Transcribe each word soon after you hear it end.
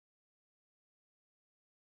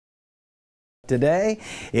Today,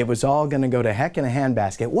 it was all going to go to heck in a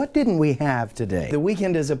handbasket. What didn't we have today? The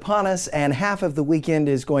weekend is upon us, and half of the weekend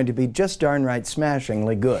is going to be just darn right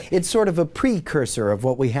smashingly good. It's sort of a precursor of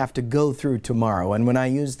what we have to go through tomorrow. And when I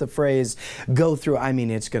use the phrase go through, I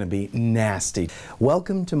mean it's going to be nasty.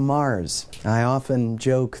 Welcome to Mars. I often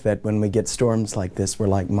joke that when we get storms like this, we're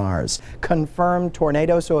like Mars. Confirmed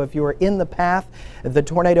tornado, so if you are in the path, the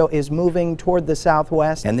tornado is moving toward the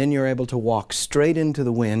southwest, and then you're able to walk straight into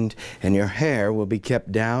the wind, and your hair will be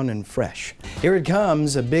kept down and fresh. Here it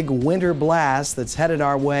comes, a big winter blast that's headed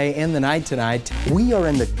our way in the night tonight. We are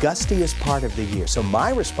in the gustiest part of the year, so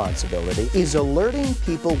my responsibility is alerting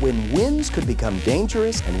people when winds could become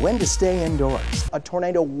dangerous and when to stay indoors. A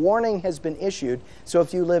tornado warning has been issued, so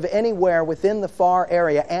if you live anywhere within the Far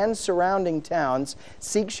area and surrounding towns,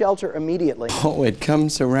 seek shelter immediately. Oh, it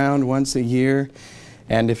comes around once a year.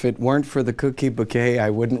 And if it weren't for the cookie bouquet, I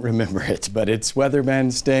wouldn't remember it. But it's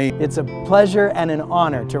Weatherman's Day. It's a pleasure and an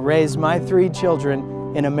honor to raise my 3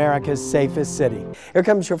 children in America's safest city. Here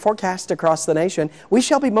comes your forecast across the nation. We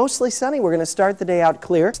shall be mostly sunny. We're going to start the day out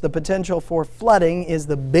clear. The potential for flooding is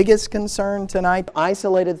the biggest concern tonight.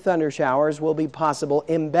 Isolated thunder showers will be possible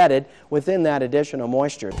embedded within that additional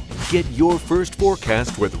moisture. Get your first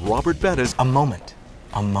forecast with Robert Bettis. A moment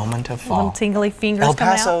of fall. Little tingly fingers El come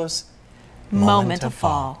out. Paso's Moment of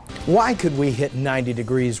fall. Why could we hit 90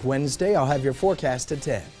 degrees Wednesday? I'll have your forecast at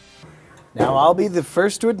 10. Now, I'll be the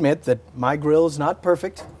first to admit that my grill's not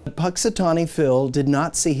perfect. Puxatawny Phil did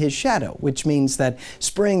not see his shadow, which means that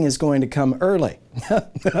spring is going to come early.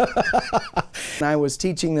 I was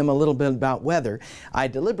teaching them a little bit about weather. I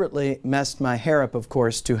deliberately messed my hair up, of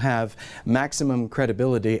course, to have maximum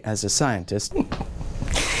credibility as a scientist.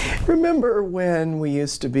 Remember when we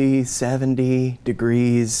used to be 70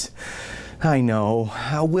 degrees? I know.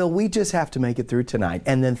 Well, we just have to make it through tonight,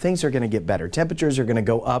 and then things are going to get better. Temperatures are going to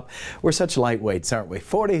go up. We're such lightweights, aren't we?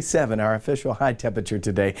 47 our official high temperature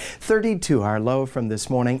today, 32 our low from this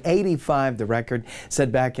morning, 85 the record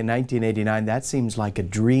set back in 1989. That seems like a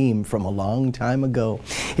dream from a long time ago.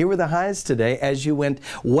 Here were the highs today. As you went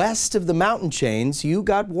west of the mountain chains, you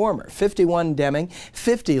got warmer. 51 Deming,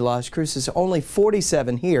 50 Las Cruces, only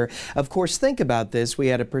 47 here. Of course, think about this. We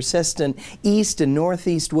had a persistent east and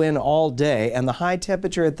northeast wind all day, and the high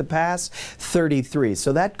temperature at the pass, 33.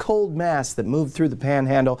 So that cold mass that moved through the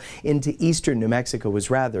panhandle into eastern New Mexico was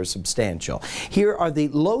rather substantial. Here are the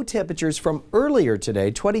low temperatures from earlier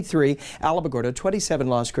today. 23 Alamogordo, 27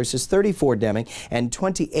 Las Cruces, 34 Deming, and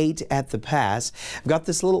 28 at the pass. I've got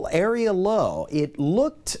this little area low. It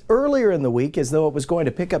looked earlier in the week as though it was going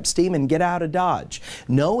to pick up steam and get out of Dodge.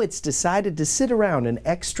 No, it's decided to sit around an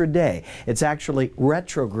extra day. It's actually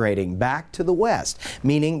retrograding back to the west,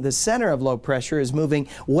 meaning the center of low pressure is moving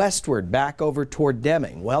westward back over toward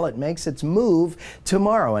Deming. Well, it makes its move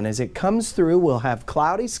tomorrow, and as it comes through, we'll have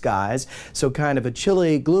cloudy skies, so kind of a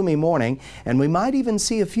chilly, gloomy morning, and we might even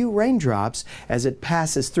see a few raindrops as it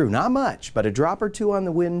passes through. Not much, but a drop or two on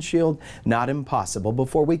the windshield, not impossible,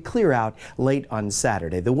 before we clear out late on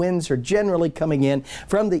Saturday. The winds are generally coming in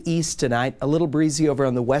from the east tonight, a little breezy over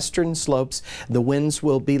on the western slopes. The winds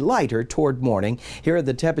will be lighter toward morning. Here are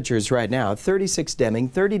the temperatures right now: 36 Deming,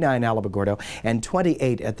 39 Alamogordo, and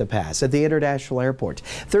 28 at the pass. At the International Airport,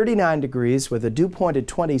 39 degrees with a dew point at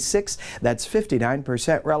 26. That's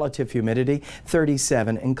 59% relative humidity,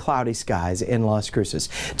 37, and cloudy skies in Las Cruces.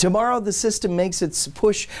 Tomorrow, the system makes its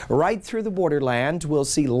push right through the borderland. We'll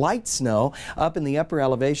see light snow up in the upper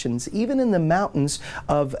elevations, even in the mountains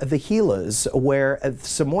of the Gilas, where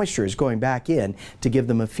some moisture is going back in to give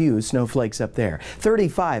them a few snowflakes up there.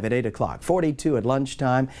 35 at 8 o'clock, 42 at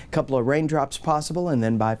lunchtime, a couple of raindrops possible, and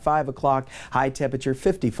then by 5 o'clock, high temperature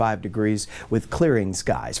 55 degrees with clearing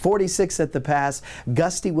skies. 46 at the pass,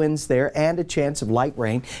 gusty winds there and a chance of light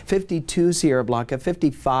rain. 52 Sierra Blanca,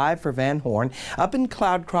 55 for Van Horn. Up in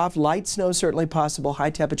Cloudcroft, light snow certainly possible. High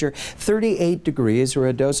temperature 38 degrees.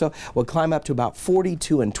 Ruidoso will climb up to about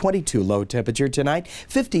 42 and 22 low temperature tonight.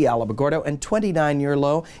 50 Alamogordo and 29 your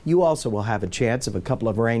low. You also will have a chance of a couple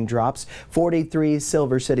of raindrops. 43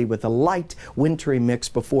 Silver City with a light wintry mix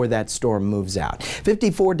before that storm moves out.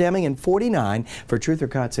 54 Deming and 49 for Truth or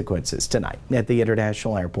Consequences tonight at the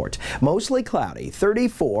International Airport. Mostly cloudy,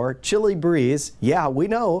 34, chilly breeze. Yeah, we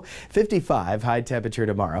know. 55 high temperature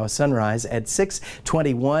tomorrow. Sunrise at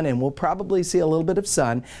 6:21, and we'll probably see a little bit of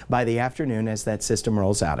sun by the afternoon as that system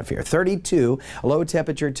rolls out of here. 32 low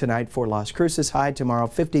temperature tonight for Las Cruces. High tomorrow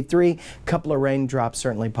 53. Couple of raindrops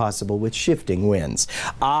certainly possible with shifting winds.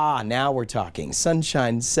 Now we're talking.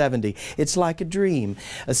 Sunshine 70. It's like a dream.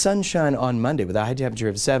 A sunshine on Monday with a high temperature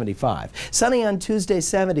of 70. 75. Sunny on Tuesday,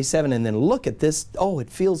 77, and then look at this. Oh, it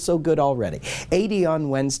feels so good already. 80 on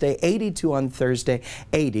Wednesday, 82 on Thursday,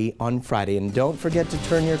 80 on Friday. And don't forget to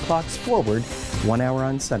turn your clocks forward 1 hour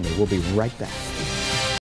on Sunday. We'll be right back.